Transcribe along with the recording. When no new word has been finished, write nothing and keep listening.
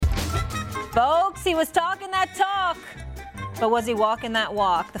Folks, he was talking that talk, but was he walking that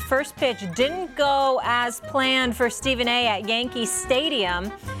walk? The first pitch didn't go as planned for Stephen A. at Yankee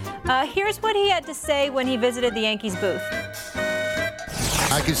Stadium. Here's what he had to say when he visited the Yankees booth.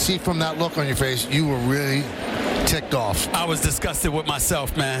 I could see from that look on your face, you were really ticked off. I was disgusted with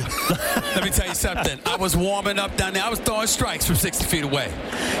myself, man. Let me tell you something. I was warming up down there. I was throwing strikes from 60 feet away.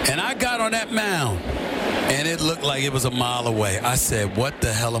 And I got on that mound, and it looked like it was a mile away. I said, what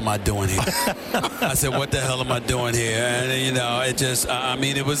the hell am I doing here? I said, what the hell am I doing here? And, you know, it just,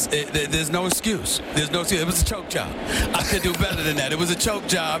 there's no excuse. There's no excuse. It was a choke job. I could do better than that. It was a choke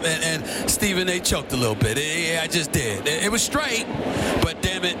job, and Stephen A. choked a little bit. I just did. It was straight, but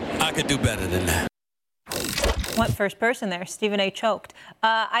damn it, I could do better than that. Went first person there. Stephen A. choked.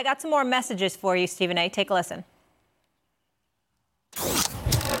 I got some more messages for you, Stephen A. Take a listen.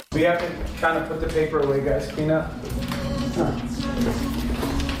 We have to kind of put the paper away, guys. Clean up.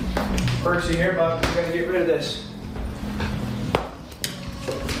 First, you hear, Bob? We gotta get rid of this.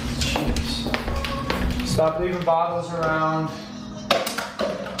 Jeez. Stop leaving bottles around.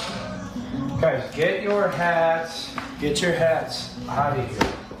 Guys, get your hats. Get your hats out of here.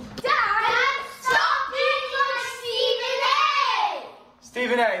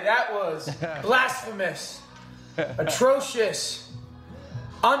 Stephen A., that was blasphemous, atrocious,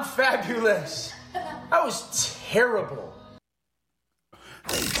 unfabulous. That was terrible.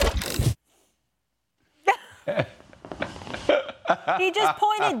 He just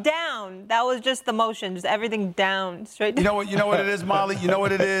pointed down. That was just the motion, just everything down, straight down. You know what it is, Molly? You know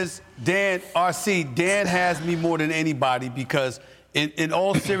what it is? Dan has me more than anybody because in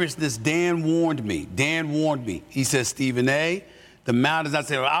all seriousness, Dan warned me. He says, Stephen A., the mound is not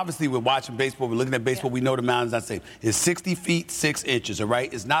safe. Obviously, we're watching baseball. We're looking at baseball. We know the mound is not safe. It's 60 feet, 6 inches, all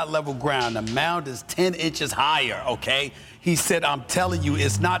right? It's not level ground. The mound is 10 inches higher, okay? He said, I'm telling you,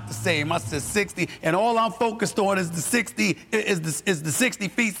 it's not the same. I said 60, and all I'm focused on is the 60, is the 60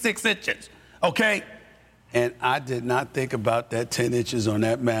 feet, 6 inches, okay? And I did not think about that 10 inches on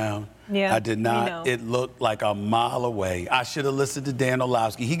that mound. Yeah, I did not. It looked like a mile away. I should have listened to Dan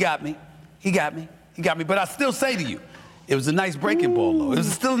Orlovsky. He got me. But I still say to you, it was a nice breaking ball, though. It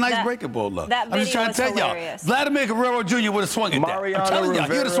was still a nice breaking ball, though. That I'm just trying to tell hilarious. y'all, Vladimir Guerrero Jr. would have swung at that. I'm telling y'all,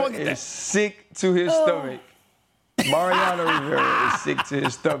 he would have swung at that. Is sick to his stomach. Mariano Rivera is sick to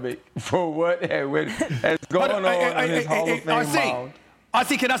his stomach for what has gone on his Hall of Fame mound.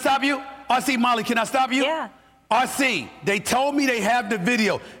 RC, can I stop you? RC, Molly, can I stop you? Yeah. RC, they told me they have the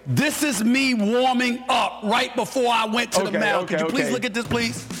video. This is me warming up right before I went to the mound. Could you please look at this,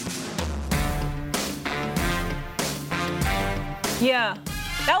 please? Yeah,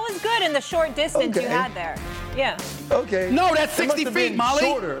 that was good in the short distance you had there. Yeah. Okay. No, that's 60 feet, Molly.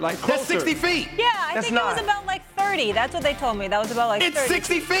 Shorter, like closer. That's 60 feet. Yeah, I think it was about like 30. That's what they told me. That was about like 30. It's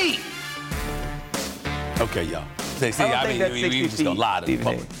 60 feet. Okay, y'all. I think that's 60 we just gonna lie to the feet.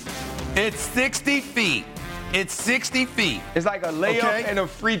 public. It's 60 feet. It's 60 feet. It's like a layup and a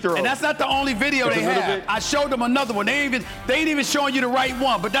free throw. And that's not the only video they have. I showed them another one. They ain't even showing you the right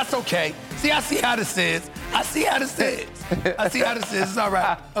one, but that's okay. See, I see how this is. It's all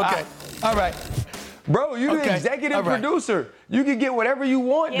right. Okay. All right. Bro, you're the executive producer. You can get whatever you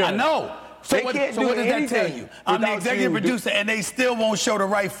want done. I know. So what does that tell you? I'm the executive producer, and they still won't show the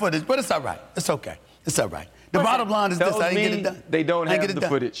right footage. But it's all right. It's okay. It's all right. The bottom line is this. I didn't get it done. They don't have the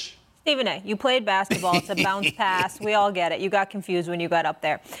footage. Stephen A., you played basketball. It's a bounce pass. We all get it. You got confused when you got up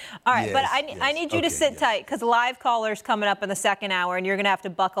there. All right, but I need you to sit tight because live callers coming up in the second hour, and you're going to have to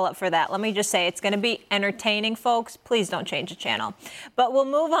buckle up for that. Let me just say it's going to be entertaining, folks. Please don't change the channel. But we'll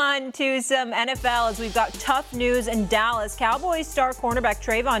move on to some NFL as we've got tough news in Dallas. Cowboys star cornerback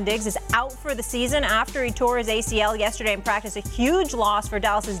Trayvon Diggs is out for the season after he tore his ACL yesterday in practice. A huge loss for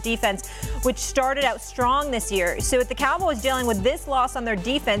Dallas's defense, which started out strong this year. So with the Cowboys dealing with this loss on their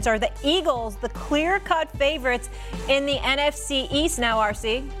defense, are the Eagles the clear-cut favorites in the NFC East now,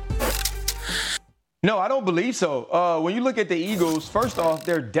 RC? No, I don't believe so. When you look at the Eagles, first off,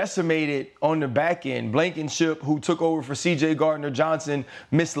 they're decimated on the back end. Blankenship, who took over for C.J. Gardner-Johnson,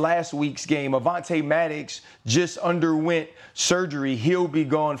 missed last week's game. Avonte Maddox just underwent surgery. He'll be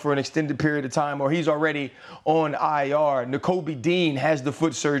gone for an extended period of time, or he's already on IR. Nakobe Dean has the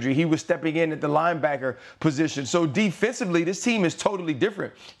foot surgery. He was stepping in at the linebacker position. So defensively, this team is totally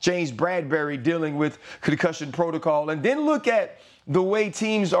different. James Bradbury dealing with concussion protocol. And then look at the way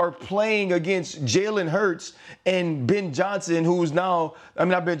teams are playing against Jalen Hurts and Brian Johnson, who's now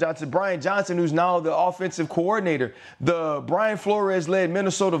the offensive coordinator. The Brian Flores-led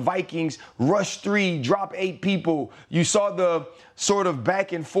Minnesota Vikings rushed 3, dropped 8 people. You saw the sort of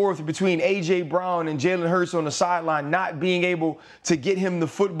back and forth between A.J. Brown and Jalen Hurts on the sideline, not being able to get him the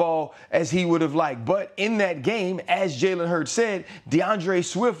football as he would have liked. But in that game, as Jalen Hurts said, DeAndre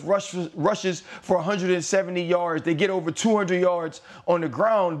Swift rushes for 170 yards. They get over 200 yards on the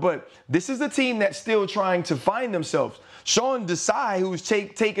ground. But this is a team that's still trying to find themselves. Sean Desai, who's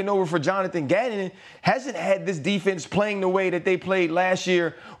taken over for Jonathan Gannon, hasn't had this defense playing the way that they played last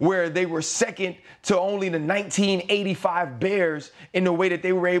year, where they were second to only the 1985 Bears in the way that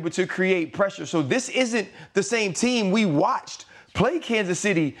they were able to create pressure. So this isn't the same team we watched play Kansas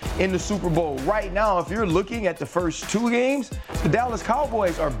City in the Super Bowl. Right now, if you're looking at the first 2 games, the Dallas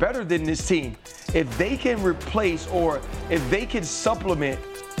Cowboys are better than this team. If they can replace, or if they can supplement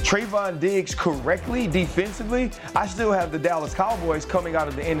Trayvon Diggs correctly defensively, I still have the Dallas Cowboys coming out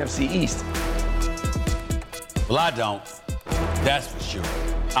of the NFC East. Well, I don't. That's for sure.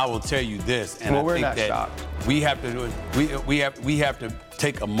 I will tell you this, and I think that shocked. we have to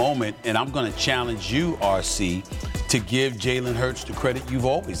take a moment, and I'm going to challenge you, RC, to give Jalen Hurts the credit you've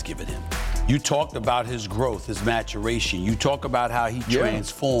always given him. You talked about his growth, his maturation. You talk about how he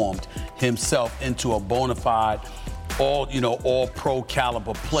transformed himself into a bona fide all pro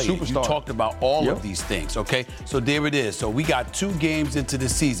caliber player. Superstar. You talked about all of these things, okay? So there it is. So we got 2 games into the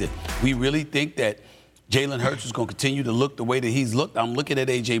season. We really think that Jalen Hurts is going to continue to look the way that he's looked. I'm looking at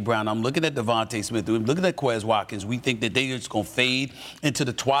A.J. Brown. I'm looking at Devontae Smith. I'm looking at Quez Watkins. We think that they're just going to fade into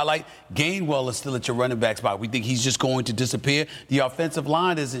the twilight. Gainwell is still at your running back spot. We think he's just going to disappear. The offensive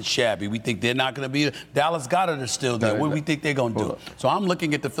line isn't shabby. We think they're not going to be. Dallas Goedert is still there. What do we think they're going to do? So I'm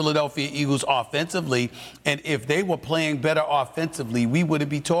looking at the Philadelphia Eagles offensively, and if they were playing better offensively, we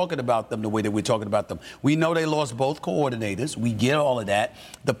wouldn't be talking about them the way that we're talking about them. We know they lost both coordinators. We get all of that.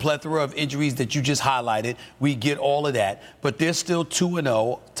 The plethora of injuries that you just highlighted, we get all of that, but they're still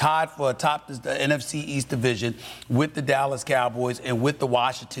 2-0, tied for atop the NFC East division with the Dallas Cowboys and with the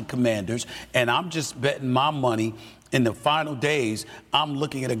Washington Commanders. And I'm just betting my money in the final days. I'm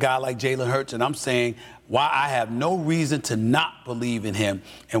looking at a guy like Jalen Hurts, and I'm saying why I have no reason to not believe in him.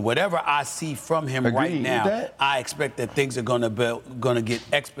 And whatever I see from him right now, I expect that things are going to get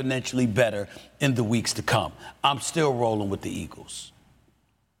exponentially better in the weeks to come. I'm still rolling with the Eagles.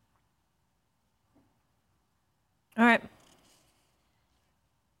 All right.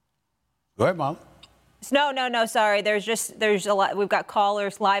 Go ahead, Molly. No, sorry. There's a lot. We've got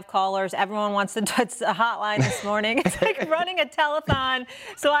callers, live callers. Everyone wants to touch the hotline this morning. It's like running a telethon,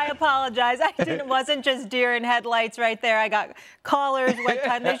 so I apologize. It wasn't just deer in headlights right there. I got callers, what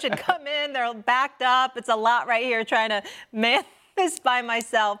time they should come in. They're backed up. It's a lot right here trying to man this by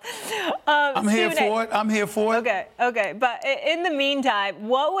myself. I'm here for it. Okay. But in the meantime,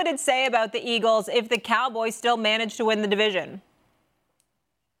 what would it say about the Eagles if the Cowboys still manage to win the division?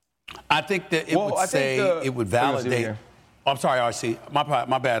 I think that it would validate. I'm sorry, RC.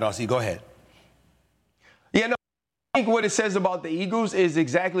 My bad, RC. Go ahead. Yeah, no. I think what it says about the Eagles is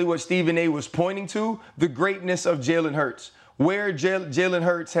exactly what Stephen A. was pointing to, the greatness of Jalen Hurts, where Jalen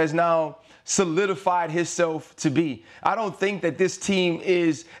Hurts has now solidified himself to be. I don't think that this team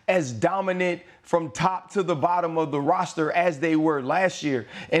is as dominant from top to the bottom of the roster as they were last year.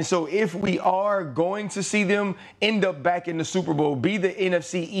 And so if we are going to see them end up back in the Super Bowl, be the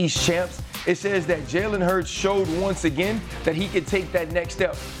NFC East champs, it says that Jalen Hurts showed once again that he could take that next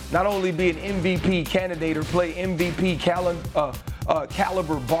step. Not only be an MVP candidate or play MVP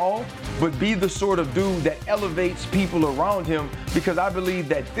caliber ball, but be the sort of dude that elevates people around him, because I believe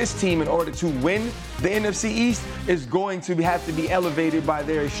that this team, in order to win the NFC East, is going to have to be elevated by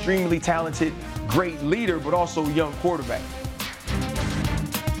their extremely talented, great leader, but also young quarterback.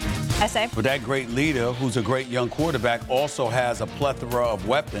 But that great leader, who's a great young quarterback, also has a plethora of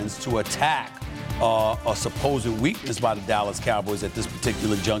weapons to attack a supposed weakness by the Dallas Cowboys at this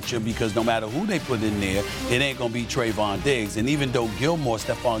particular juncture, because no matter who they put in there, it ain't going to be Trayvon Diggs. And even though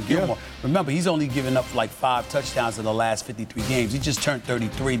Stephon Gilmore, remember, he's only given up like 5 touchdowns in the last 53 games. He just turned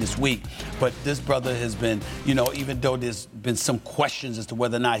 33 this week. But this brother has been, even though there's been some questions as to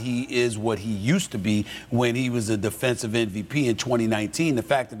whether or not he is what he used to be when he was a defensive MVP in 2019, the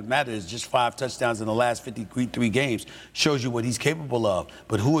fact of the matter is just 5 touchdowns in the last 53 games shows you what he's capable of.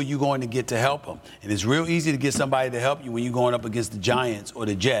 But who are you going to get to help him? And it's real easy to get somebody to help you when you're going up against the Giants or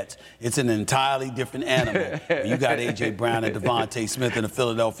the Jets. It's an entirely different animal. When you got A.J. Brown and Devontae Smith and the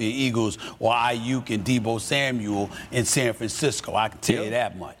Philadelphia Eagles, or Ayuk and Deebo Samuel in San Francisco. I can tell you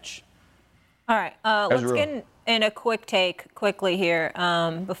that much. All right, let's get in a quick take quickly here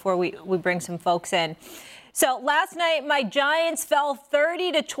before we bring some folks in. So last night, my Giants fell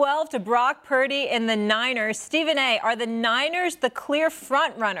 30-12 to Brock Purdy and the Niners. Stephen A., are the Niners the clear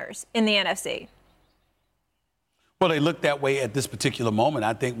front runners in the NFC? Well, they look that way at this particular moment.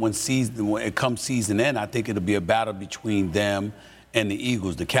 I think when it comes season end, I think it'll be a battle between them and the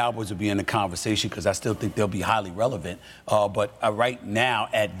Eagles. The Cowboys will be in the conversation because I still think they'll be highly relevant. But right now,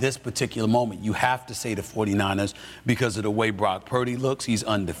 at this particular moment, you have to say the 49ers because of the way Brock Purdy looks. He's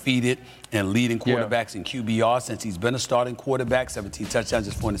undefeated and leading quarterbacks in QBR since he's been a starting quarterback, 17 touchdowns,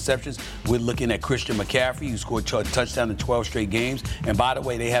 just 4 interceptions. We're looking at Christian McCaffrey, who scored a touchdown in 12 straight games. And by the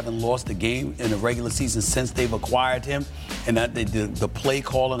way, they haven't lost a game in the regular season since they've acquired him. And that the play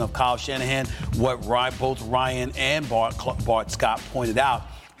calling of Kyle Shanahan, what both Ryan and Bart Scott pointed out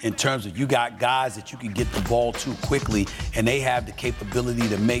in terms of you got guys that you can get the ball to quickly, and they have the capability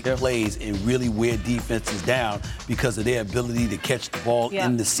to make plays and really wear defenses down because of their ability to catch the ball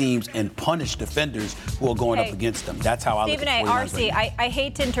in the seams and punish defenders who are going up against them. That's how I look at it. Stephen A., RC, I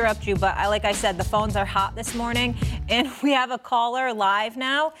hate to interrupt you, but like I said, the phones are hot this morning, and we have a caller live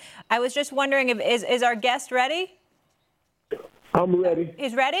now. I was just wondering, is our guest ready? I'm ready.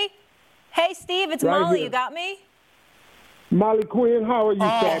 He's ready? Hey, Steve, it's right Molly. Here. You got me? Molly Quinn, how are you,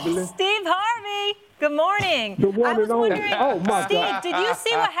 fabulous? Steve Harvey, good morning. The one and only. Oh, my Steve, God. did you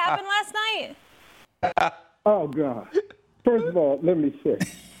see what happened last night? Oh, God. First of all, let me say,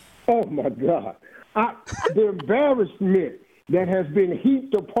 oh, my God. The embarrassment that has been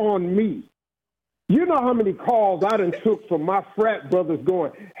heaped upon me. You know how many calls I done took from my frat brothers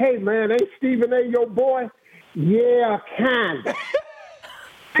going, hey, man, ain't Stephen A. your boy? Yeah, kind of.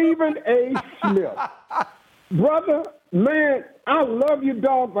 Stephen A. Smith. Brother, man, I love you,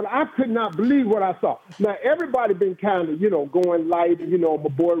 dog, but I could not believe what I saw. Now, everybody been kind of, going light. My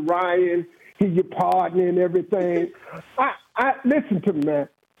boy Ryan, he's your partner and everything. I listen to me, man.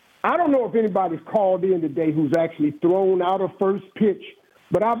 I don't know if anybody's called in today who's actually thrown out a first pitch,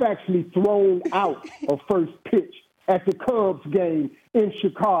 but I've actually thrown out a first pitch at the Cubs game in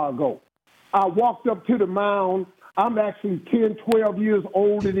Chicago. I walked up to the mound. I'm actually 10, 12 years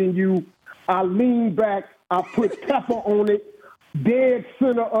older than you. I leaned back. I put pepper on it, dead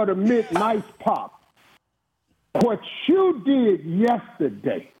center of the mitt, nice pop. What you did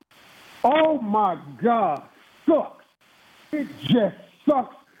yesterday, oh, my God, sucks. It just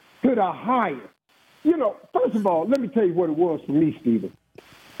sucks to the highest. First of all, let me tell you what it was for me, Stephen.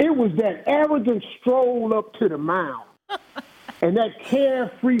 It was that arrogant stroll up to the mound and that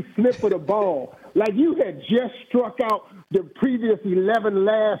carefree flip of the ball, like you had just struck out the previous 11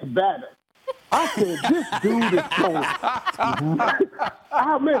 last batters. I said, this dude is cold.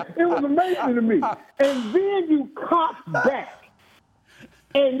 Oh, man, it was amazing to me. And then you cocked back,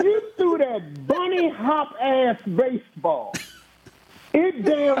 and you threw that bunny hop-ass baseball. It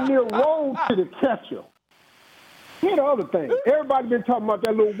damn near rolled to the catcher. Here's the other thing. Everybody been talking about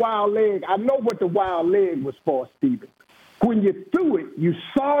that little wild leg. I know what the wild leg was for, Stephen. When you threw it, you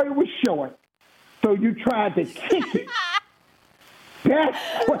saw it was short, so you tried to kick it.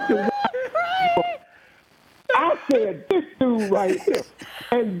 That's what the I said, this dude right here.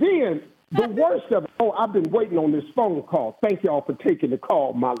 And then the worst of it, I've been waiting on this phone call. Thank y'all for taking the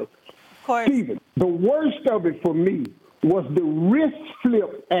call, Molly. Of course. Stephen, the worst of it for me was the wrist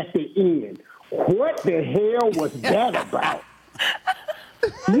flip at the end. What the hell was that about?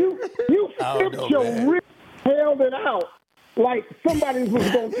 You flipped your wrist, held it out like somebody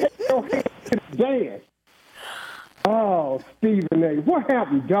was going to take your hand to the dance. Oh, Stephen A., what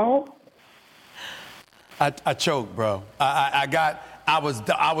happened, dog? I choked, bro. I was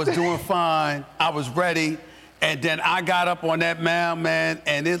doing fine. I was ready. And then I got up on that mound, man,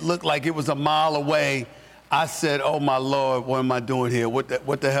 and it looked like it was a mile away. I said, oh, my Lord, what am I doing here? What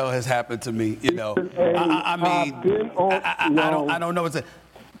the hell has happened to me? I don't know.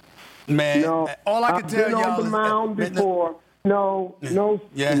 Man, no, all I can tell y'all is... I've been on the mound before.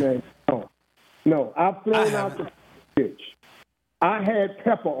 No, I've thrown out the pitch. I had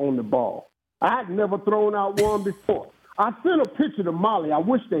pepper on the ball. I had never thrown out one before. I sent a picture to Molly. I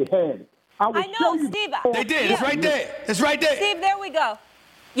wish they had it. I know, Steve. They did. Yeah. It's right there. It's right there. Steve, there we go.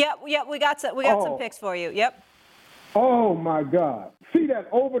 Yep, we got some picks for you. Yep. Oh, my God. See that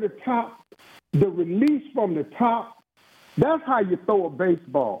over the top, the release from the top? That's how you throw a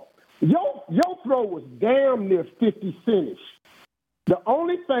baseball. Your throw was damn near 50 Cent-ish. The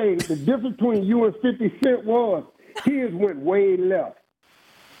only thing, the difference between you and 50 Cent was his went way left.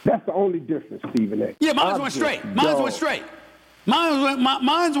 That's the only difference, Stephen A. Yeah, mine went straight. Mine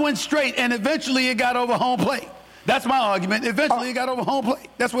went straight, and eventually it got over home plate. That's my argument. Eventually it got over home plate.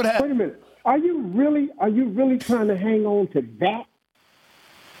 That's what happened. Wait a minute. Are you really trying to hang on to that?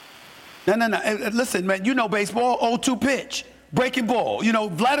 No. Listen, man, you know baseball, 0-2 pitch, breaking ball. You know,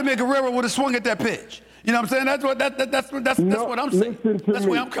 Vladimir Guerrero would have swung at that pitch. You know what I'm saying? That's what I'm saying. That's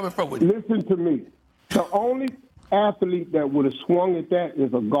where I'm coming from with it. Listen to me. The only athlete that would have swung at that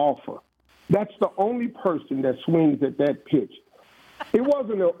is a golfer. That's the only person that swings at that pitch. It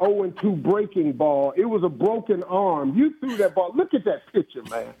wasn't an 0-2 breaking ball. It was a broken arm. You threw that ball. Look at that picture,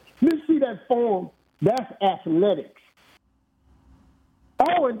 man. You see that form? That's athletics.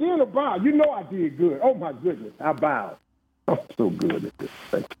 Oh, and then a bow. You know I did good. Oh, my goodness. I bowed. I'm so good at this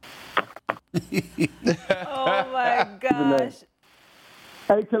thing. Oh, my gosh.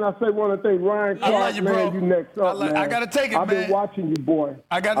 Hey, can I say one other thing? Ryan Clark, you, man, you next up, man. I got to take it, I've been watching you, boy.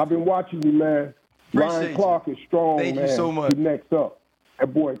 I've been watching you, man. Ryan Clark is strong, man. Thank you so much. You next up.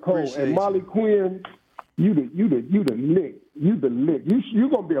 That boy Cole. And Molly Quinn, you the lick. You the lick. You're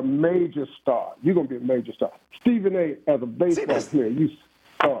going to be a major star. You're going to be a major star. Stephen A., as a baseball player, you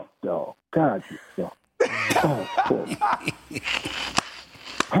suck, dog. God, you suck.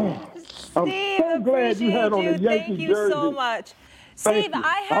 Steve, I'm so glad you had on the Yankee Thank you jersey. so much. Steve,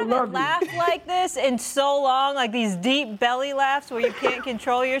 I haven't laughed like this in so long, like these deep belly laughs where you can't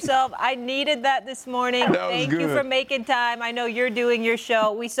control yourself. I needed that this morning. Thank you for making time. I know you're doing your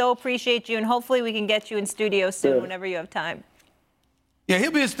show. We so appreciate you, and hopefully we can get you in studio soon whenever you have time. Yeah,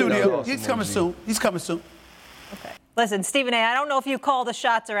 he'll be in studio. He's coming soon. Okay. Listen, Stephen A., I don't know if you call the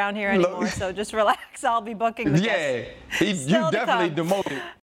shots around here anymore, so just relax. I'll be booking the guests. You definitely demoted.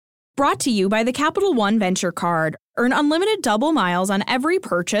 Brought to you by the Capital One Venture Card. Earn unlimited double miles on every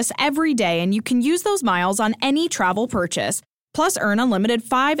purchase every day, and you can use those miles on any travel purchase. Plus, earn unlimited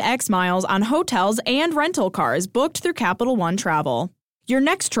 5x miles on hotels and rental cars booked through Capital One Travel. Your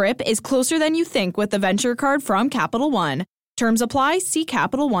next trip is closer than you think with the Venture Card from Capital One. Terms apply. See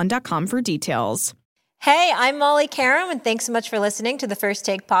CapitalOne.com for details. Hey, I'm Molly Karam, and thanks so much for listening to the First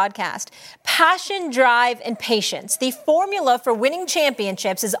Take podcast. Passion, drive, and patience. The formula for winning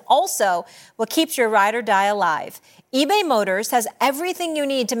championships is also what keeps your ride or die alive. eBay Motors has everything you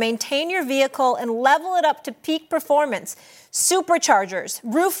need to maintain your vehicle and level it up to peak performance. Superchargers,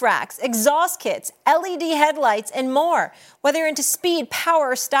 roof racks, exhaust kits, LED headlights, and more. Whether you're into speed,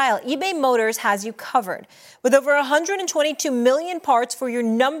 power, or style, eBay Motors has you covered. With over 122 million parts for your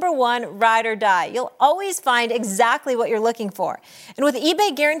number one ride or die, you'll always find exactly what you're looking for. And with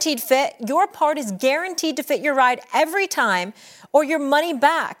eBay Guaranteed Fit, your part is guaranteed to fit your ride every time or your money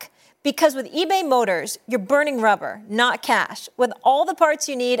back. Because with eBay Motors, you're burning rubber, not cash. With all the parts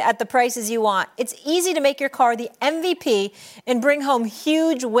you need at the prices you want, it's easy to make your car the MVP and bring home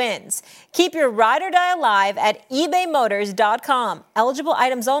huge wins. Keep your ride or die alive at ebaymotors.com. Eligible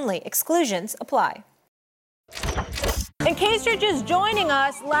items only. Exclusions apply. In case you're just joining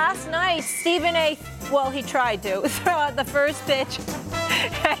us, last night, Stephen A., he tried to throw out the first pitch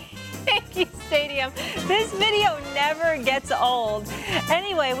at Yankee Stadium. This video never gets old.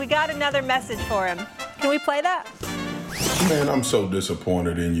 Anyway, we got another message for him. Can we play that? Man, I'm so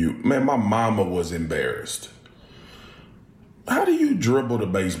disappointed in you. Man, my mama was embarrassed. How do you dribble the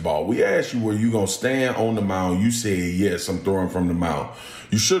baseball? We asked you, were you going to stand on the mound? You said, yes, I'm throwing from the mound.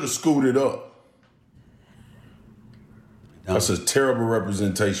 You should have scooted up. That's a terrible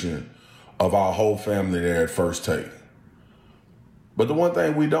representation of our whole family there at First Take. But the one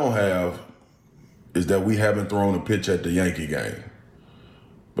thing we don't have is that we haven't thrown a pitch at the Yankee game.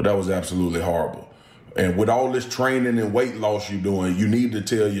 But that was absolutely horrible. And with all this training and weight loss you're doing, you need to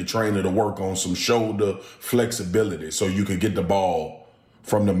tell your trainer to work on some shoulder flexibility so you can get the ball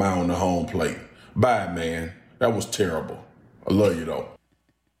from the mound to home plate. Bye, man. That was terrible. I love you, though.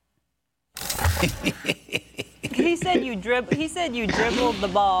 He said you dribbled the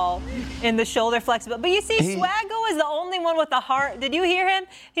ball in the shoulder flexibility. But you see, Swaggo is the only one with the heart. Did you hear him?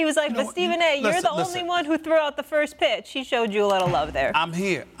 He was like, but Stephen A., you're the only one who threw out the first pitch. He showed you a little love there. I'm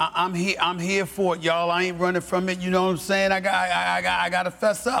here. I'm here for it, y'all. I ain't running from it. You know what I'm saying? I got to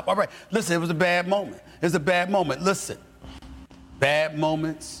fess up. All right. Listen, it was a bad moment. It's a bad moment. Listen, bad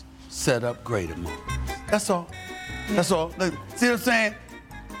moments set up greater moments. That's all. That's all. Look, see what I'm saying?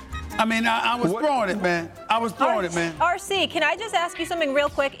 I mean, I was throwing it, man. RC, can I just ask you something real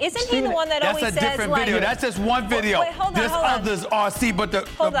quick? Isn't he the one that always says, that's a different video. That's just one video. Wait, hold on. There's others, RC, but the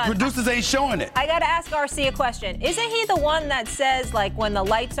producers ain't showing it. I got to ask RC a question. Isn't he the one that says, like, when the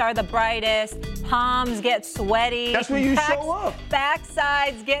lights are the brightest, palms get sweaty. That's when you show up.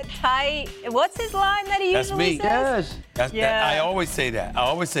 Backsides get tight. What's his line that he usually says? That's me. I always say that.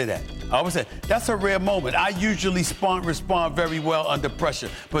 That's a rare moment. I usually respond very well under pressure,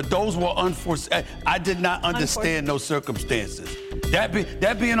 but those were unforeseen. I did not understand those circumstances.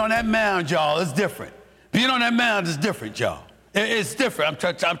 That being on that mound, y'all, is different. Being on that mound is different, y'all. It's different.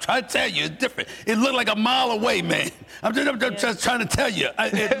 I'm trying to tell you, it's different. It looked like a mile away, man. I'm just trying to tell you.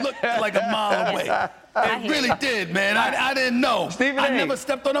 It looked like a mile away. It really did, man. I didn't know. I never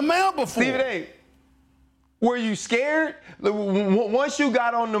stepped on a mound before. Stephen A., were you scared? Once you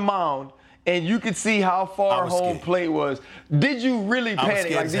got on the mound and you could see how far home plate was, did you really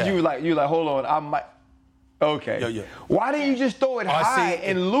panic? Like, did you like hold on, I might. Okay. Yeah. Why didn't you just throw it high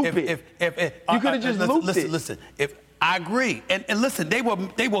and loop it? You could have just looped it. Listen. If I agree, and listen, they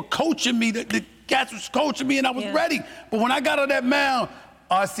were coaching me. The guys was coaching me, and I was ready. But when I got on that mound,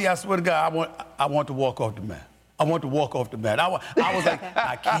 RC, I swear to God, I want to walk off the mound. I want to walk off the mound. I was like,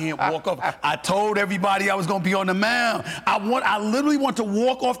 I can't walk off. I told everybody I was going to be on the mound. I literally want to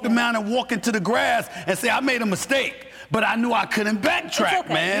walk off the mound and walk into the grass and say I made a mistake. But I knew I couldn't backtrack,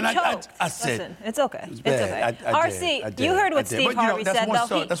 man. I said, listen, it's okay. It's okay. RC, you heard what Steve Harvey said,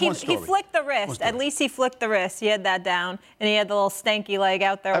 though. He flicked the wrist. At least he flicked the wrist. He had that down, and he had the little stanky leg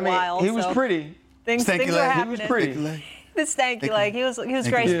out there wild. He was pretty. Things were happening. He was pretty. The stanky leg. He was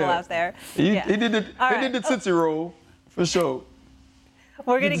graceful out there. He did the Tootsie Roll, for sure.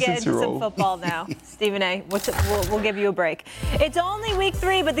 We're going to get into some football now. Stephen A., we'll give you a break. It's only week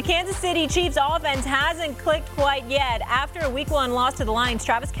 3, but the Kansas City Chiefs offense hasn't clicked quite yet. After a week 1 loss to the Lions,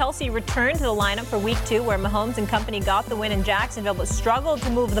 Travis Kelce returned to the lineup for week 2, where Mahomes and company got the win in Jacksonville, but struggled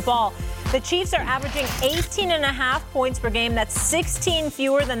to move the ball. The Chiefs are averaging 18.5 points per game. That's 16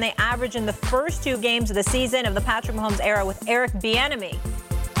 fewer than they averaged in the first 2 games of the season of the Patrick Mahomes era with Eric Bieniemy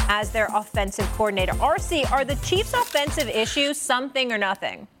as their offensive coordinator. RC, are the Chiefs' offensive issues something or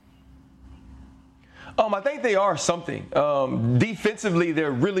nothing? I think they are something. Defensively,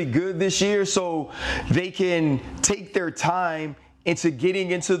 they're really good this year, so they can take their time into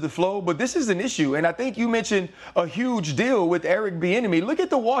getting into the flow, but this is an issue. And I think you mentioned a huge deal with Eric Bieniemy. Look at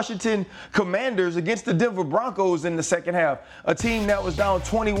the Washington Commanders against the Denver Broncos in the second half. A team that was down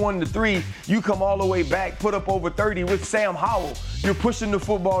 21-3. You come all the way back, put up over 30 with Sam Howell. You're pushing the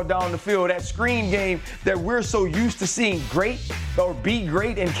football down the field. That screen game that we're so used to seeing great or be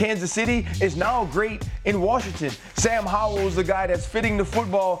great in Kansas City is now great in Washington. Sam Howell is the guy that's fitting the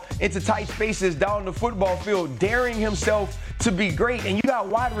football into tight spaces down the football field, daring himself to be great. And you got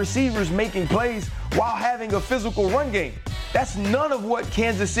wide receivers making plays while having a physical run game. That's none of what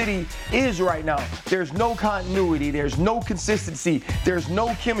Kansas City is right now. There's no continuity. There's no consistency. There's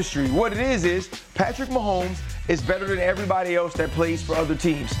no chemistry. What it is Patrick Mahomes is better than everybody else that plays for other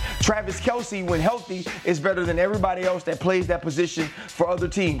teams. Travis Kelce, when healthy, is better than everybody else that plays that position for other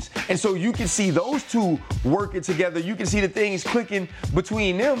teams. And so you can see those two working together. You can see the things clicking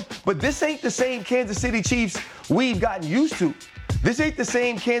between them. But this ain't the same Kansas City Chiefs we've gotten used to. This ain't the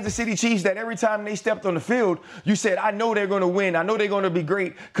same Kansas City Chiefs that every time they stepped on the field, you said, I know they're going to win. I know they're going to be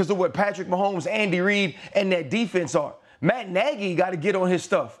great because of what Patrick Mahomes, Andy Reid, and that defense are. Matt Nagy got to get on his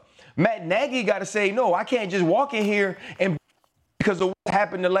stuff. Matt Nagy got to say, no, I can't just walk in here and because of what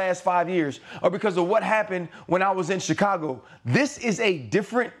happened the last 5 years or because of what happened when I was in Chicago. This is a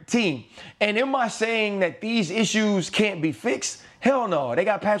different team. And am I saying that these issues can't be fixed? Hell no, they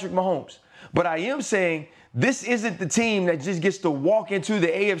got Patrick Mahomes. But I am saying this isn't the team that just gets to walk into the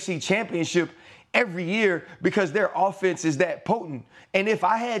AFC Championship every year because their offense is that potent. And if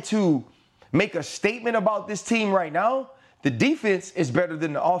I had to make a statement about this team right now, the defense is better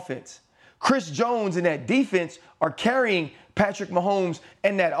than the offense. Chris Jones and that defense are carrying Patrick Mahomes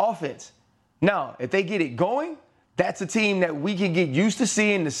and that offense. Now, if they get it going, that's a team that we can get used to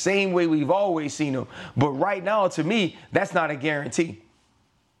seeing the same way we've always seen them. But right now, to me, that's not a guarantee.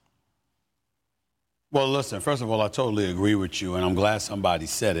 Well, listen, first of all, I totally agree with you, and I'm glad somebody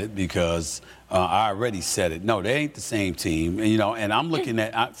said it because I already said it. No, they ain't the same team. And I'm looking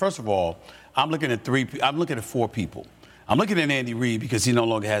at, first of all, I'm looking at 4 people. I'm looking at Andy Reid because he no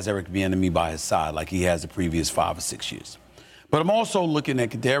longer has Eric Bieniemy by his side like he has the previous 5 or 6 years. But I'm also looking at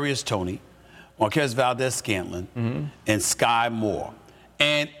Kadarius Toney, Marquez Valdes-Scantling, and Sky Moore.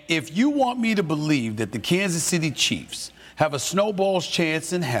 And if you want me to believe that the Kansas City Chiefs have a snowball's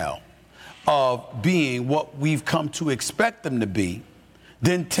chance in hell of being what we've come to expect them to be,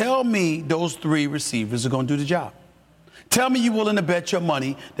 then tell me those 3 receivers are going to do the job. Tell me you're willing to bet your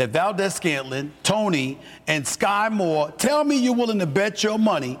money that Valdes-Scantling, Toney, and Sky Moore, tell me you're willing to bet your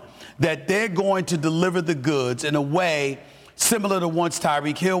money that they're going to deliver the goods in a way similar to once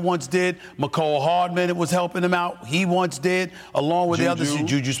Tyreek Hill once did. McCole Hardman was helping him out. He once did, along with the others.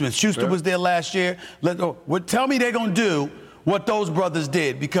 Juju Smith-Schuster was there last year. Tell me they're going to do what those brothers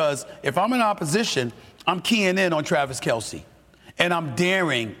did, because if I'm in opposition, I'm keying in on Travis Kelce. And I'm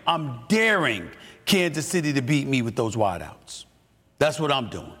daring Kansas City to beat me with those wideouts. That's what I'm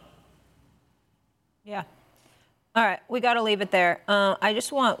doing. Yeah. All right, we got to leave it there. I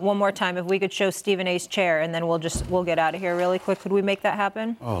just want one more time if we could show Stephen A's chair, and then we'll get out of here really quick. Could we make that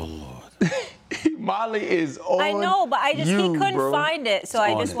happen? Oh Lord. Molly is on. I know, but he couldn't find it, so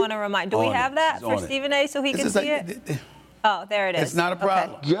I just want to remind. Do we have that for Stephen A. so he can see it? Oh, there it is. It's not a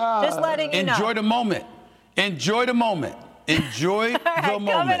problem. Okay. Just letting you know. Enjoy the moment. Enjoy the moment. Enjoy the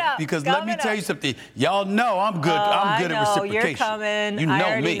moment. Because let me tell you something. Y'all know I'm good. I'm good at reciprocation. You're coming. You know I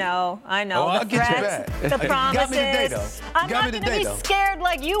already me. know. I know. Oh, I'll get you back. The promises. Got me today, though. I'm not going to be scared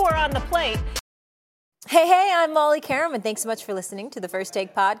like you were on the plate. Hey, I'm Molly Karam, and thanks so much for listening to the First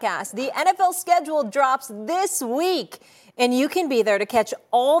Take podcast. The NFL schedule drops this week, and you can be there to catch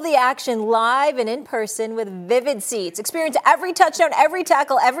all the action live and in person with Vivid Seats. Experience every touchdown, every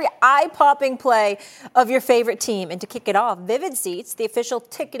tackle, every eye-popping play of your favorite team. And to kick it off, Vivid Seats, the official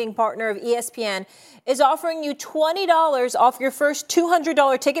ticketing partner of ESPN, is offering you $20 off your first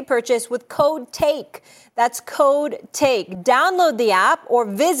 $200 ticket purchase with code TAKE. That's code TAKE. Download the app or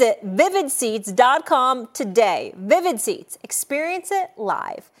visit vividseats.com today. Vivid Seats. Experience it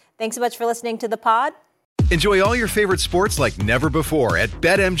live. Thanks so much for listening to the pod. Enjoy all your favorite sports like never before at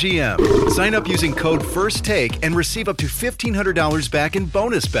BetMGM. Sign up using code FIRSTTAKE and receive up to $1,500 back in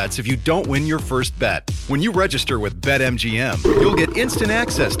bonus bets if you don't win your first bet. When you register with BetMGM, you'll get instant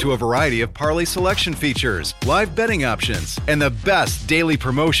access to a variety of parlay selection features, live betting options, and the best daily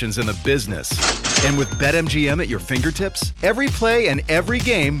promotions in the business. And with BetMGM at your fingertips, every play and every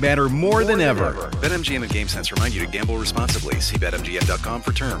game matter more than ever. BetMGM and GameSense remind you to gamble responsibly. See BetMGM.com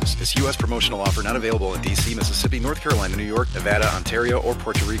for terms. This U.S. promotional offer not available in D.C., Mississippi, North Carolina, New York, Nevada, Ontario, or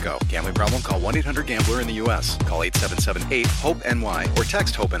Puerto Rico. Gambling problem? Call 1-800-GAMBLER in the U.S. Call 877-8-HOPE-NY or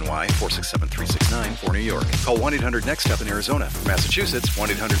text HOPE-NY 467-369 for New York. Call 1-800-NEXT-STEP in Arizona. For Massachusetts,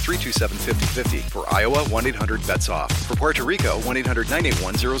 1-800-327-5050. For Iowa, 1-800-BETS-OFF. For Puerto Rico,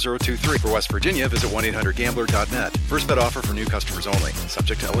 1-800-981-0023. For West Virginia, visit 1-800-GAMBLER.net. First bet offer for new customers only.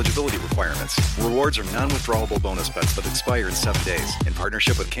 Subject to eligibility requirements. Rewards are non-withdrawable bonus bets that expire in 7 days. In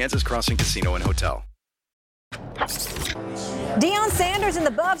partnership with Kansas Crossing Casino and Hotel. Deion Sanders and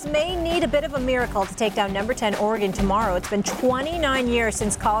the Buffs may need a bit of a miracle to take down number 10 Oregon tomorrow. It's been 29 years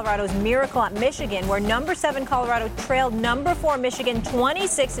since Colorado's miracle at Michigan, where number 7 Colorado trailed number 4 Michigan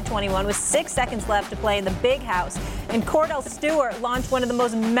 26-21 with 6 seconds left to play in the Big House. And Cordell Stewart launched one of the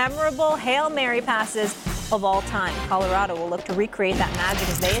most memorable Hail Mary passes of all time. Colorado will look to recreate that magic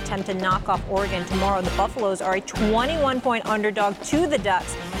as they attempt to knock off Oregon tomorrow. The Buffaloes are a 21-point underdog to the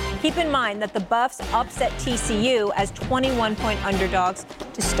Ducks. Keep in mind that the Buffs upset TCU as 21-point underdogs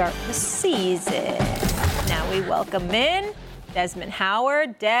to start the season. Now we welcome in Desmond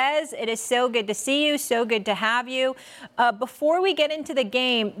Howard. Des, it is so good to see you, so good to have you. Before we get into the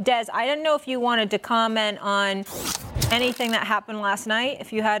game, Des, I don't know if you wanted to comment on anything that happened last night,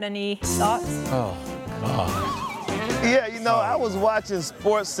 if you had any thoughts. Oh, God. Yeah, I was watching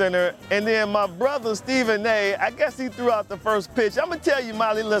SportsCenter, and then my brother, Stephen A., I guess he threw out the first pitch. I'm going to tell you,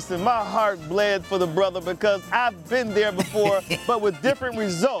 Molly, listen, my heart bled for the brother because I've been there before, but with different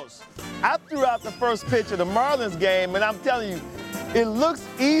results. I threw out the first pitch of the Marlins game, and I'm telling you, it looks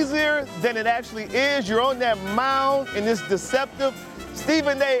easier than it actually is. You're on that mound, and it's deceptive.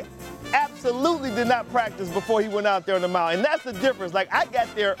 Stephen A. absolutely did not practice before he went out there on the mound. And that's the difference. Like, I got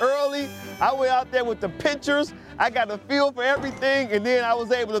there early. I went out there with the pitchers. I got a feel for everything, and then I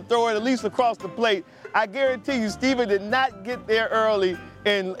was able to throw it at least across the plate. I guarantee you, Stephen did not get there early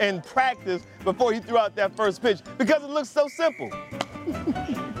and practice before he threw out that first pitch because it looks so simple.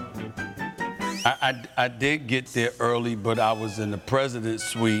 I did get there early, but I was in the president's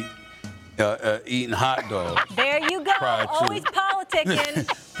suite eating hot dogs. There you go. Always politicking.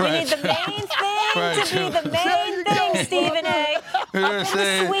 You need the main thing to be the main thing, Stephen A. Up in the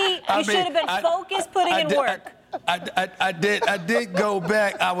suite. You should have been focused putting in work. I did go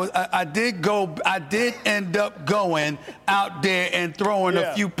back. I did end up going out there and throwing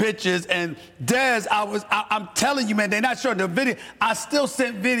a few pitches. And Des, I'm telling you, man, they're not showing the video. I still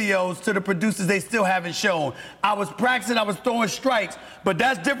sent videos to the producers. They still haven't shown. I was practicing. I was throwing strikes. But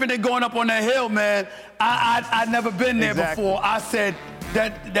that's different than going up on that hill, man. I'd never been there before. I said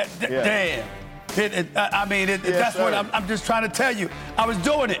damn. That's what I'm just trying to tell you. I was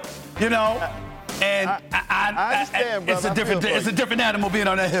doing it, And I understand, brother. It's a different animal being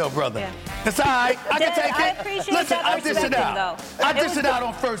on that hill, brother. Yeah. It's all right. I can take it. I appreciate Listen, that I dish it out. Though. I dish it out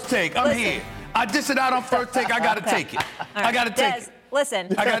on First Take. I'm here. I dish it out on First Take. I got to take it. Right. I got to take it. Listen,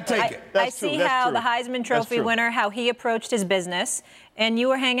 I got to take it. I see how the Heisman Trophy winner, how he approached his business. and you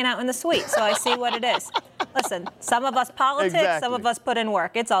were hanging out in the suite, so I see what it is. Listen, some of us politics, some of us put in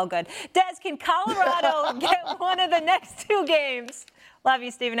work. It's all good. Des, can Colorado get one of the next 2 games? Love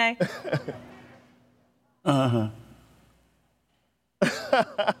you, Stephen A.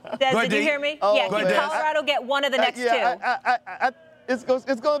 Des, did you hear me? Oh, yeah, can Colorado get one of the next 2? It's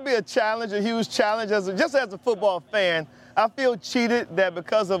going to be a challenge, a huge challenge. Just as a football fan, I feel cheated that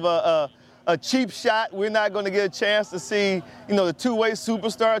because of a cheap shot, we're not going to get a chance to see, the two-way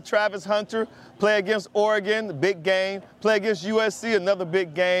superstar Travis Hunter play against Oregon, the big game, play against USC, another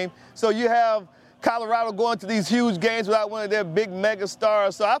big game. So you have Colorado going to these huge games without one of their big mega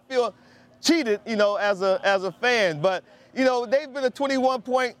stars. So I feel cheated, as a fan. But, they've been a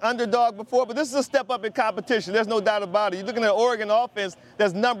 21-point underdog before, but this is a step up in competition. There's no doubt about it. You're looking at an Oregon offense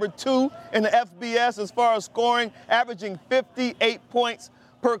that's number 2 in the FBS as far as scoring, averaging 58 points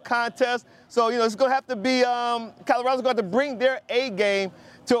per contest. So, it's going to have to be Colorado's going to bring their A game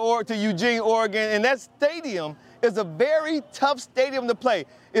to Eugene, Oregon. And that stadium is a very tough stadium to play.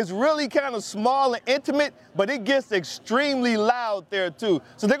 It's really kind of small and intimate, but it gets extremely loud there, too.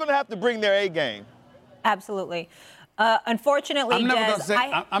 So they're going to have to bring their A game. Absolutely. Unfortunately, I'm never Des, going to say,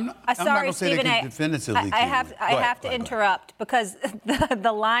 I'm not going to say they can definitively. I have to interrupt because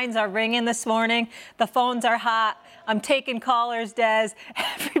the lines are ringing this morning. The phones are hot. I'm taking callers, Des.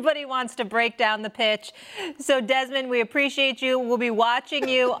 Everybody wants to break down the pitch. So, Desmond, we appreciate you. We'll be watching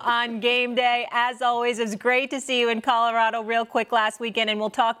you on game day. As always, it was great to see you in Colorado real quick last weekend, and we'll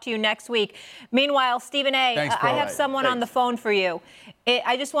talk to you next week. Meanwhile, Stephen A., Thanks, I have someone on the phone for you.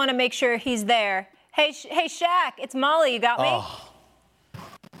 I just want to make sure he's there. Hey, Shaq, it's Molly. You got me?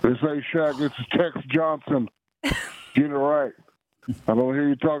 This ain't Shaq. This is Tex Johnson. Get it right. I don't hear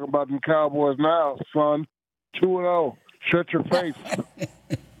you talking about them Cowboys now, son. 2-0. Shut your face.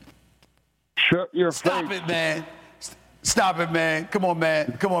 Shut your face. Stop it, man. Stop it, man. Come on, man.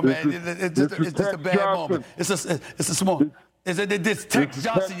 It's just a bad moment. It's a small. It's Tex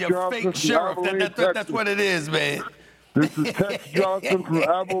Johnson, your fake sheriff. That's what it is, man. This is Tex Johnson from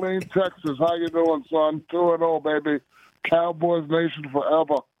Abilene, Texas. How you doing, son? 2-0, baby. Cowboys Nation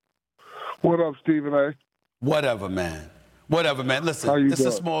forever. What up, Stephen A? Whatever, man. Listen, it's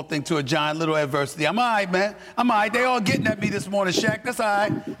a small thing to a giant little adversity. I'm all right, man. I'm all right. They all getting at me this morning, Shaq. That's all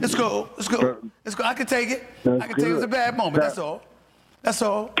right. It's cool. I can take it. I can take it as a bad moment. That's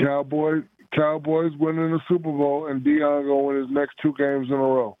all. Cowboys winning the Super Bowl, and Deion going to win his next 2 games in a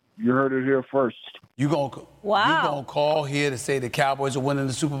row. You heard it here first. You gonna call here to say the Cowboys are winning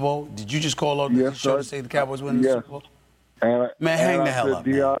the Super Bowl? Did you just call on the show to say the Cowboys winning the Super Bowl? Man, hang the hell up,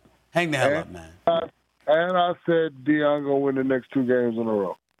 man. Hang the hell up, man. And I said Deion gonna win the next 2 games in a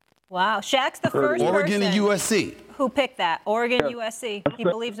row. Wow, Shaq's the first Oregon and USC. Who picked that? Oregon, USC. He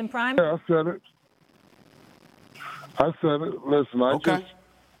believes in Prime? Yeah, I said it. Listen,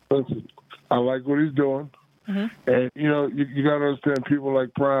 listen. I like what he's doing. Mm-hmm. And, you got to understand people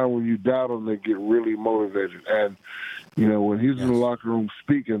like Prime, when you doubt them, they get really motivated. And, when he's in the locker room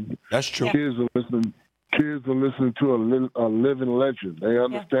speaking, that's true. Kids are listening to a living legend. They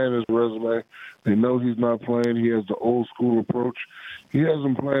understand his resume. They know he's not playing. He has the old school approach. He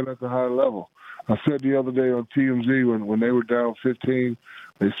hasn't played at the high level. I said the other day on TMZ when they were down 15,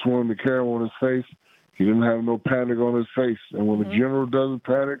 they swung the camera on his face. He didn't have no panic on his face. And when the general doesn't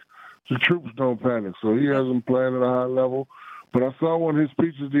panic, the troops don't panic. So he hasn't played at a high level. But I saw one of his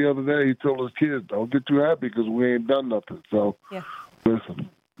speeches the other day. He told his kids, don't get too happy because we ain't done nothing. So, listen,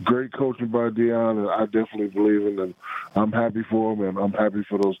 great coaching by Deion, and I definitely believe in him. I'm happy for him, and I'm happy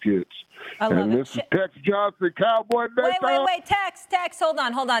for those kids. I love and this is Tex Johnson, Cowboy Nation. Wait. Tex, hold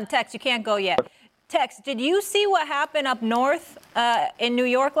on. Tex, you can't go yet. Tex, did you see what happened up north in New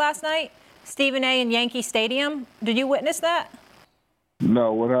York last night? Stephen A. in Yankee Stadium? Did you witness that?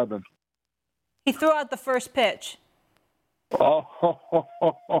 No, what happened? He threw out the first pitch. Was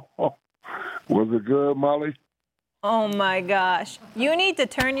it good, Molly? Oh, my gosh. You need to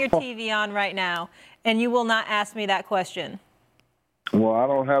turn your TV on right now, and you will not ask me that question. Well, I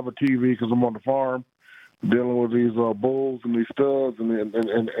don't have a TV because I'm on the farm dealing with these bulls and these studs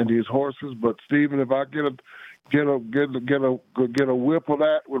and these horses. But, Stephen, if I get a whip of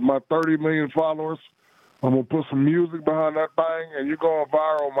that with my 30 million followers, I'm going to put some music behind that thing, and you're going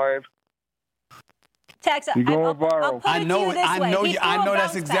viral, man. Tex, you're going viral. I know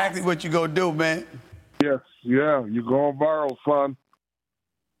that's exactly what you're going to do, man. Yes, yeah, you're going viral, son.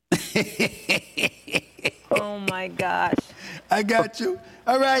 Oh, my gosh. I got you.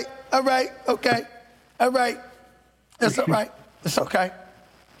 All right, okay. All right. It's all right. It's okay.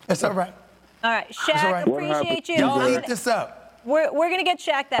 It's all right. All right, Shaq, appreciate you. Y'all eat this up. We're going to get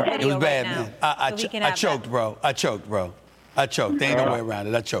Shaq that video right now. It was bad, man. I choked, bro. I choked. There ain't no way around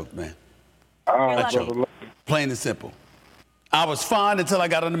it. I choked, man. I choked. Plain and simple. I was fine until I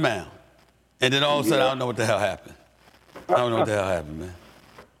got on the mound. And then all of a sudden, I don't know what the hell happened. Man.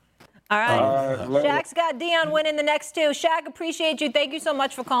 All right. Shaq's got Deion winning the next two. Shaq, appreciate you. Thank you so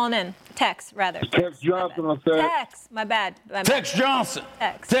much for calling in. Tex, rather. Tex Johnson, I said. Tex, my bad. Tex Johnson.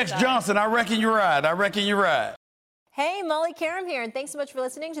 Tex Johnson, I reckon you're right. Hey, Molly Karam here, and thanks so much for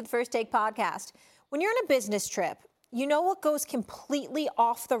listening to the First Take podcast. When you're on a business trip, you know what goes completely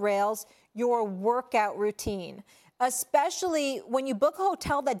off the rails? Your workout routine. Especially when you book a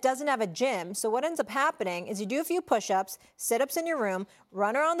hotel that doesn't have a gym. So what ends up happening is you do a few push-ups, sit-ups in your room,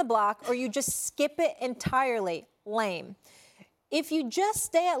 run around the block, or you just skip it entirely. Lame. If you just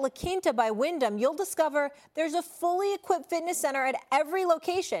stay at La Quinta by Wyndham, you'll discover there's a fully equipped fitness center at every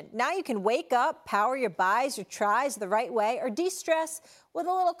location. Now you can wake up, power your bis or tris the right way, or de-stress with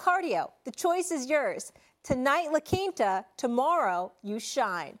a little cardio. The choice is yours. Tonight, La Quinta. Tomorrow, you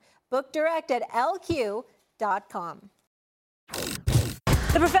shine. Book direct at LQ.com.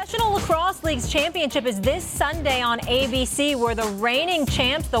 The Professional Lacrosse League's championship is this Sunday on ABC, where the reigning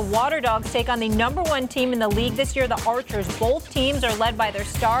champs, the Water Dogs, take on the #1 team in the league this year, the Archers. Both teams are led by their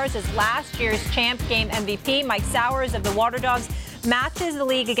stars, as last year's champ game MVP, Mike Sowers of the Water Dogs, matches the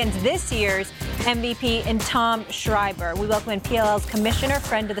league against this year's MVP in Tom Schreiber. We welcome in PLL's commissioner,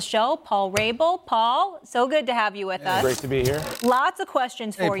 friend of the show, Paul Rabel. Paul, so good to have you with us. Great to be here. Lots of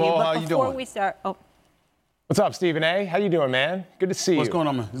questions for you, but before we start... What's up, Stephen A? How you doing, man? Good to see you. What's going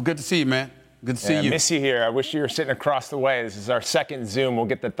on, man? It's good to see you, man. Good to see you. I miss you here. I wish you were sitting across the way. This is our second Zoom. We'll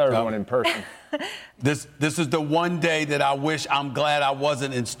get the third one in person. This is the one day that I'm glad I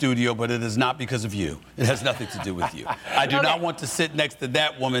wasn't in studio, but it is not because of you. It has nothing to do with you. I do not want to sit next to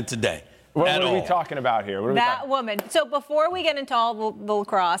that woman today. What are we talking about here? That woman. So before we get into all the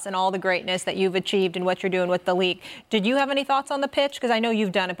lacrosse and all the greatness that you've achieved and what you're doing with the league, did you have any thoughts on the pitch? Because I know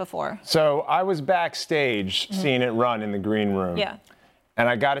you've done it before. So I was backstage seeing it run in the green room. Yeah. And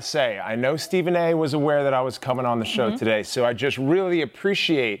I got to say, I know Stephen A was aware that I was coming on the show today, so I just really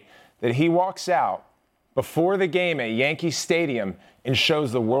appreciate that he walks out before the game at Yankee Stadium and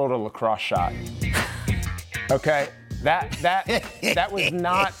shows the world a lacrosse shot. Okay? That was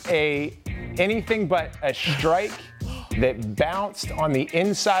not anything but a strike that bounced on the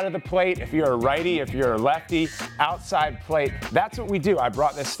inside of the plate. If you're a righty, if you're a lefty, outside plate. That's what we do. I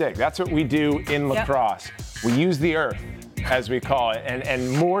brought this stick. That's what we do in lacrosse. We use the earth, as we call it.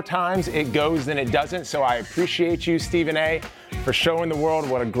 And more times it goes than it doesn't. So I appreciate you, Stephen A, for showing the world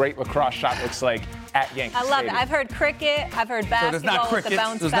what a great lacrosse shot looks like at Yankee Stadium. I love it. I've heard cricket. I've heard basketball with the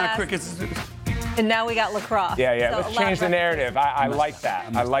bounce pass. Not crickets. And now we got lacrosse. Yeah. Let's change the narrative. I like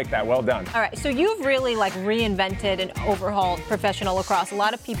that. I like that. Well done. All right. So you've really reinvented and overhauled professional lacrosse. A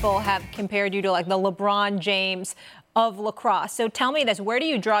lot of people have compared you to the LeBron James of lacrosse. So tell me this. Where do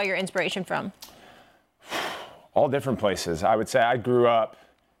you draw your inspiration from? All different places. I would say I grew up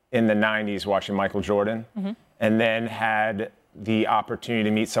in the 90s watching Michael Jordan and then had the opportunity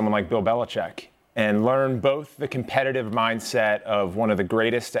to meet someone like Bill Belichick and learn both the competitive mindset of one of the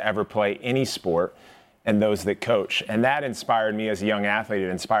greatest to ever play any sport and those that coach. And that inspired me as a young athlete. It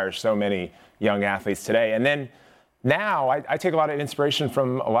inspires so many young athletes today. And then now I take a lot of inspiration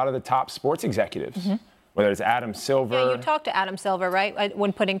from a lot of the top sports executives, whether it's Adam Silver. Yeah, you talked to Adam Silver, right,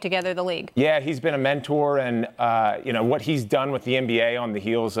 when putting together the league? Yeah, he's been a mentor, and what he's done with the NBA on the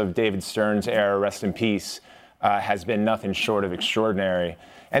heels of David Stern's era, rest in peace, has been nothing short of extraordinary.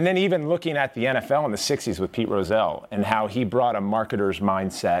 And then even looking at the NFL in the 60s with Pete Rozelle and how he brought a marketer's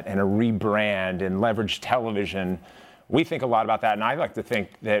mindset and a rebrand and leveraged television, we think a lot about that. And I like to think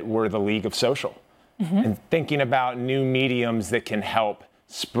that we're the league of social and thinking about new mediums that can help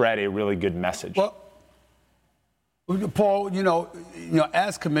spread a really good message. Well, Paul,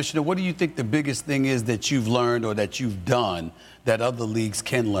 as commissioner, what do you think the biggest thing is that you've learned or that you've done that other leagues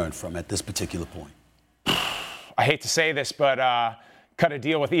can learn from at this particular point? I hate to say this, but cut a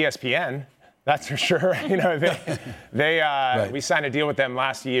deal with ESPN. That's for sure. We signed a deal with them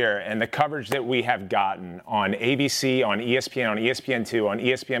last year, and the coverage that we have gotten on ABC, on ESPN, on ESPN2, on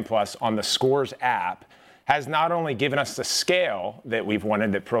ESPN Plus, on the Scores app has not only given us the scale that we've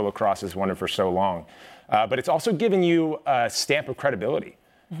wanted, that pro lacrosse has wanted for so long, but it's also given you a stamp of credibility,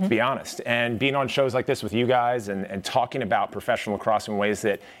 to be honest. And being on shows like this with you guys and talking about professional lacrosse in ways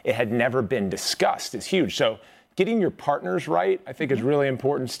that it had never been discussed is huge. So getting your partners right, I think, is really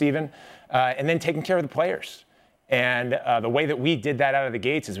important, Stephen, and then taking care of the players. And the way that we did that out of the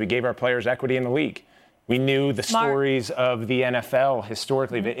gates is we gave our players equity in the league. We knew the stories of the NFL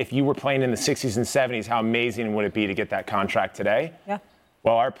historically. If you were playing in the 60s and 70s, how amazing would it be to get that contract today? Yeah.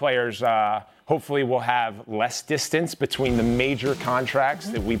 Well, our players hopefully will have less distance between the major contracts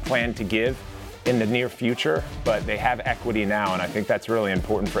that we plan to give in the near future, but they have equity now, and I think that's really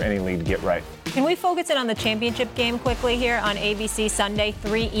important for any league to get right. Can we focus in on the championship game quickly here on ABC Sunday,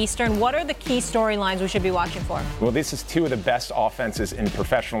 3 Eastern? What are the key storylines we should be watching for? Well, this is two of the best offenses in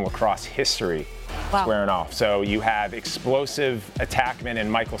professional lacrosse history squaring off. So you have explosive attackmen in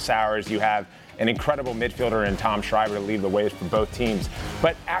Michael Sowers. You have an incredible midfielder in Tom Schreiber to lead the way for both teams.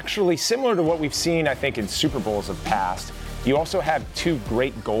 But actually, similar to what we've seen, I think, in Super Bowls of past, you also have two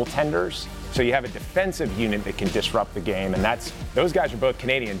great goaltenders. So you have a defensive unit that can disrupt the game, and those guys are both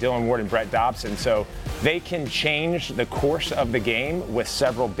Canadian, Dylan Ward and Brett Dobson. So they can change the course of the game with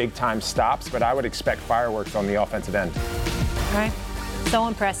several big-time stops, but I would expect fireworks on the offensive end. All right. So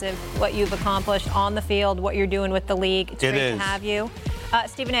impressive what you've accomplished on the field, what you're doing with the league. It's great to have you.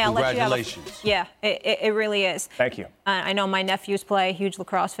 Stephen A., I'll let you have Congratulations. Yeah, it really is. Thank you. I know my nephews play, huge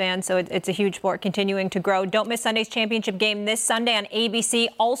lacrosse fans, so it's a huge sport continuing to grow. Don't miss Sunday's championship game this Sunday on ABC.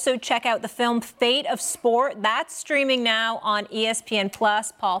 Also, check out the film Fate of Sport. That's streaming now on ESPN+.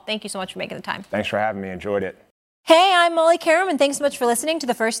 Paul, thank you so much for making the time. Thanks for having me. Enjoyed it. Hey, I'm Molly Karam, and thanks so much for listening to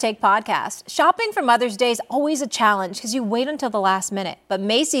the First Take podcast. Shopping for Mother's Day is always a challenge because you wait until the last minute. But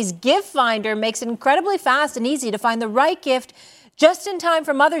Macy's Gift Finder makes it incredibly fast and easy to find the right gift just in time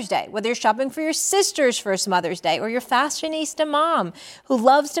for Mother's Day, whether you're shopping for your sister's first Mother's Day or your fashionista mom who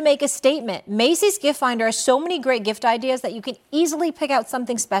loves to make a statement. Macy's Gift Finder has so many great gift ideas that you can easily pick out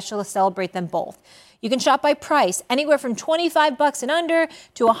something special to celebrate them both. You can shop by price, anywhere from $25 and under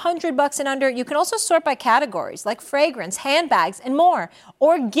to $100 and under. You can also sort by categories like fragrance, handbags, and more.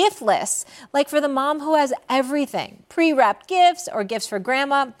 Or gift lists, like for the mom who has everything. Pre-wrapped gifts or gifts for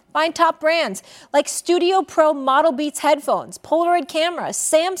grandma. Find top brands like Studio Pro Model Beats headphones, Polaroid cameras,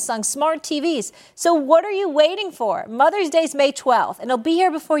 Samsung smart TVs. So what are you waiting for? Mother's Day is May 12th, and it'll be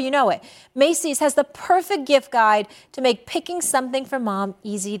here before you know it. Macy's has the perfect gift guide to make picking something for mom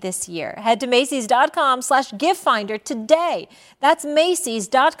easy this year. Head to Macys.com/giftfinder today. That's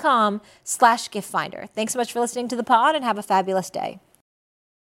Macys.com/giftfinder. Thanks so much for listening to the pod, and have a fabulous day.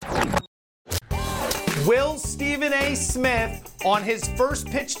 Will Stephen A. Smith, on his first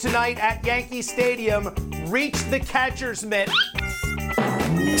pitch tonight at Yankee Stadium, reach the catcher's mitt?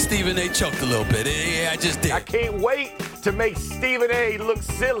 Stephen A. choked a little bit. Yeah, I just did. I can't wait to make Stephen A. look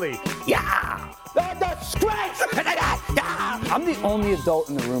silly. Yeah! I'm the only adult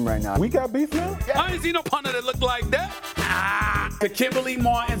in the room right now. We got beef now? I didn't see no punter that looked like that. To Kimberly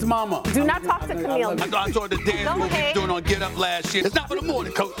Martin's mama. Do not talk to Camille. I saw the dance move he was doing on Get Up last year. It's not for the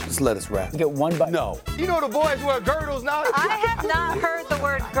morning, coach. Just let us rap. Get one bite. No. You know the boys wear girdles now? I have not heard the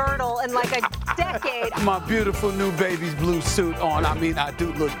word girdle in like a decade. My beautiful new baby's blue suit on. I mean, I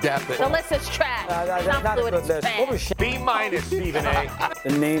do look dapper. The list is trash. It's not fluid, it's trash. B-, Stephen A.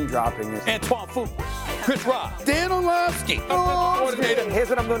 The name dropping is Antoine Fuqua, Chris Rock, Dan Orlovsky. Here's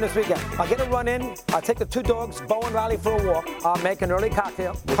what I'm doing this weekend. I'll get a run in. I'll take the two dogs, Bo and Riley, for a walk. I'll make an early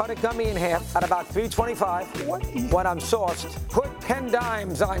cocktail, cut a gummy in half at about 3:25. When I'm sauced, put 10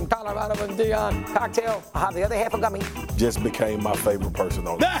 dimes on Colorado and Dion cocktail. I'll have the other half a gummy. Just became my favorite person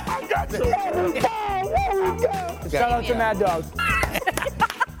on I got you. Shout out to Mad Dog.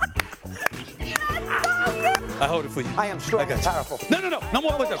 I hold it for you. I am strong and powerful. No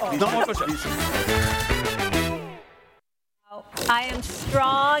more push-ups. No more push-ups. I am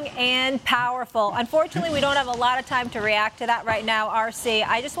strong and powerful. Unfortunately, we don't have a lot of time to react to that right now, RC.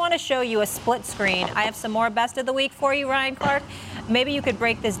 I just want to show you a split screen. I have some more best of the week for you, Ryan Clark. Maybe you could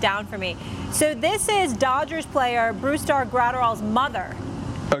break this down for me. So this is Dodgers player Brusdar Graterol's mother.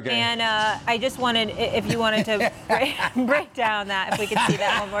 Okay. And I just wanted, if you wanted to break down that, if we could see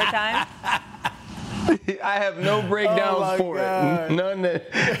that one more time. I have no breakdowns for it. None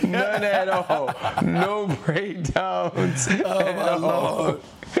at all. No breakdowns at all.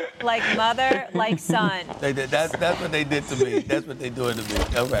 Like mother, like son. They did. That's what they did to me. That's what they doing to me.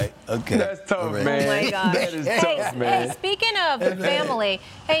 All right. Okay. That's tough, right. man. Oh my gosh. That is tough, man. Hey, speaking of family,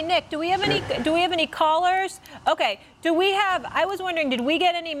 hey Nick, do we have any callers? Okay. I was wondering, did we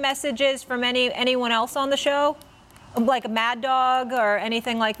get any messages from anyone else on the show? Like a Mad Dog or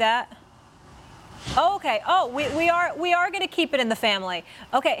anything like that? Oh, okay. Oh, we are going to keep it in the family.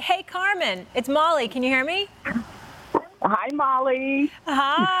 Okay. Hey, Carmen, it's Molly. Can you hear me? Hi, Molly.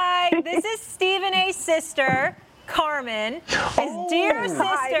 Hi. This is Stephen A.'s sister, Carmen. His dear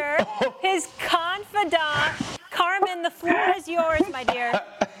sister, his confidant. Carmen, the floor is yours, my dear.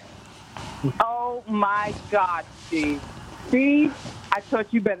 Oh, my God, Steve. Steve, I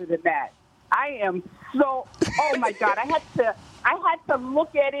taught you better than that. I am so, oh, my God. I had to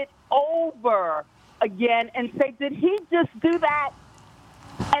look at it over again and say, did he just do that?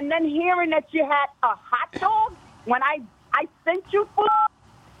 And then hearing that you had a hot dog when I sent you food,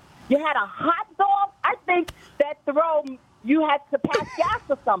 you had a hot dog. I think that throw you had to pass gas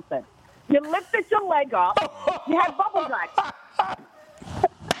or something. You lifted your leg up. You had bubble guts.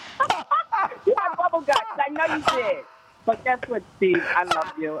 You had bubble guts. I know you did. But guess what, Steve? I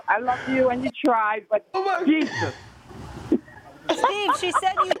love you. I love you, and you tried, but Jesus. Steve, she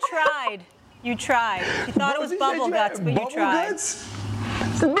said you tried. You tried. She thought it was bubble guts, but you tried. Guts?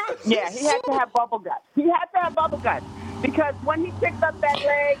 Yeah, he had to have bubble guts. He had to have bubble guts because when he picked up that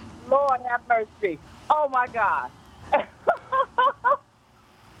leg, Lord have mercy. Oh my God.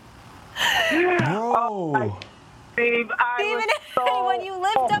 Bro. Oh, Steve, Stephen A., when you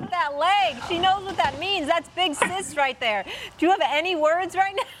lift up that leg, she knows what that means. That's big sis right there. Do you have any words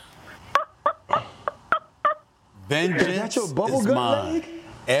right now? Vengeance is mine.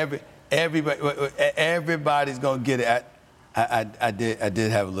 Everybody's gonna get it. I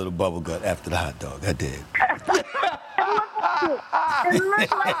did have a little bubble gut after the hot dog. I did. It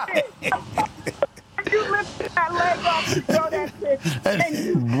looked like it. You lifted that leg off and throw that shit.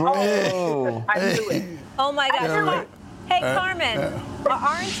 Bro. I knew it. Oh my God. Hey, Carmen,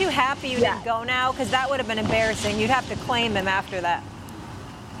 aren't you happy you didn't go now? Because that would have been embarrassing. You'd have to claim him after that.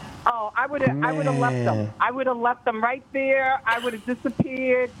 Oh, I would have left them. I would have left them right there. I would have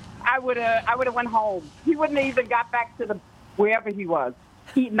disappeared. I would have went home. He wouldn't have even got back to wherever he was,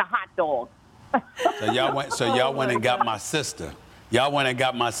 eating the hot dog. So y'all went and got my sister. Y'all went and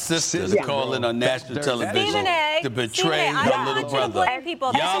got my sister to call in on national television to betray her little brother.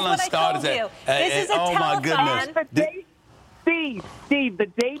 Y'all done started that. This is a oh my goodness. Steve, the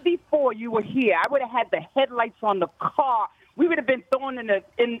day before you were here, I would have had the headlights on the car. We would have been thrown in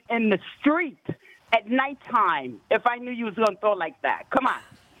the street at nighttime if I knew you was going to throw like that. Come on.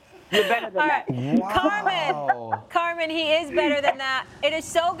 You're better than that. Wow. Carmen, he is better than that. It is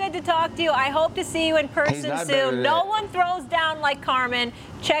so good to talk to you. I hope to see you in person soon. No one throws down like Carmen.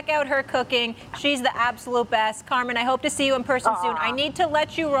 Check out her cooking. She's the absolute best. Carmen, I hope to see you in person soon. I need to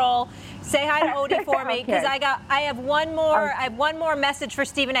let you roll. Say hi to Odie for me because I have one more message for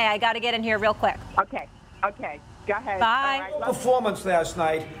Stephen A. I got to get in here real quick. Okay. Go ahead. Bye. Right, performance last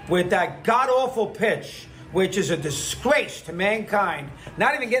night with that god-awful pitch, which is a disgrace to mankind.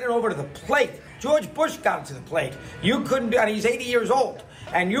 Not even getting over to the plate. George Bush got to the plate. You couldn't do it, and he's 80 years old,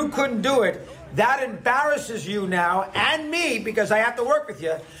 and you couldn't do it. That embarrasses you now, and me, because I have to work with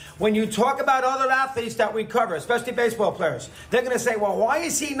you. When you talk about other athletes that we cover, especially baseball players, they're going to say, well, why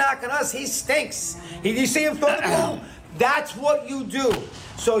is he knocking us? He stinks. You see him throw the ball? That's what you do.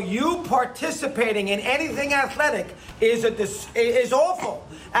 So you participating in anything athletic is awful.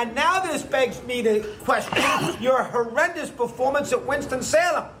 And now this begs me to question your horrendous performance at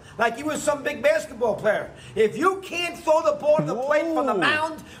Winston-Salem, like you were some big basketball player. If you can't throw the ball to the plate from the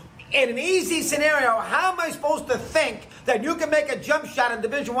mound in an easy scenario, how am I supposed to think that you can make a jump shot in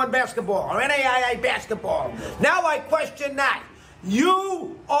Division I basketball or NAIA basketball? Now I question that.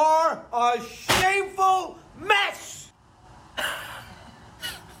 You are a shameful mess.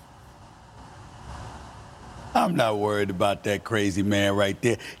 I'm not worried about that crazy man right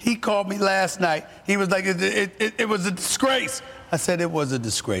there. He called me last night. He was like, it was a disgrace. I said it was a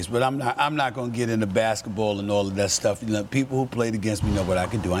disgrace, but I'm not going to get into basketball and all of that stuff. You know, people who played against me know what I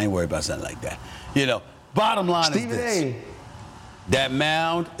can do. I ain't worried about something like that. You know, bottom line is this. That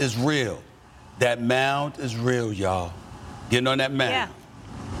mound is real. That mound is real, y'all. Getting on that mound. Yeah.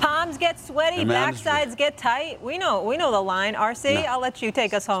 Palms get sweaty, backsides get tight. We know the line. RC, I'll let you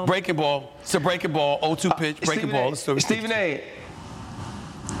take us home. Breaking ball. It's a breaking ball. 0-2 pitch. Breaking ball.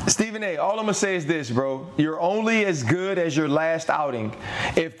 Stephen A., all I'm going to say is this, bro. You're only as good as your last outing.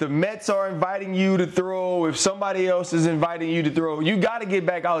 If the Mets are inviting you to throw, if somebody else is inviting you to throw, you got to get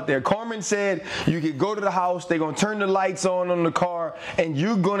back out there. Carmen said you could go to the house, they're going to turn the lights on the car, and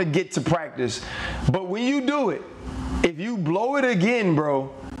you're going to get to practice. But when you do it, if you blow it again,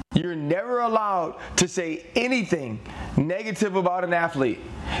 bro, you're never allowed to say anything negative about an athlete.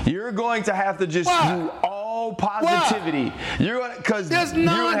 You're going to have to just do all positivity. You're going because there's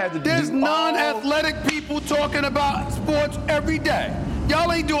non-athletic people talking about sports every day. Y'all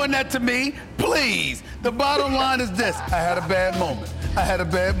ain't doing that to me, please. The bottom line is this: I had a bad moment. I had a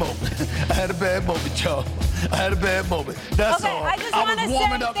bad moment, y'all. I had a bad moment. That's all. I just want to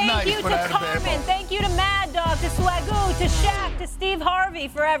say thank you to Carmen. Thank you to Mad Dog, to Swagoo, to Shaq, to Steve Harvey,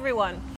 for everyone.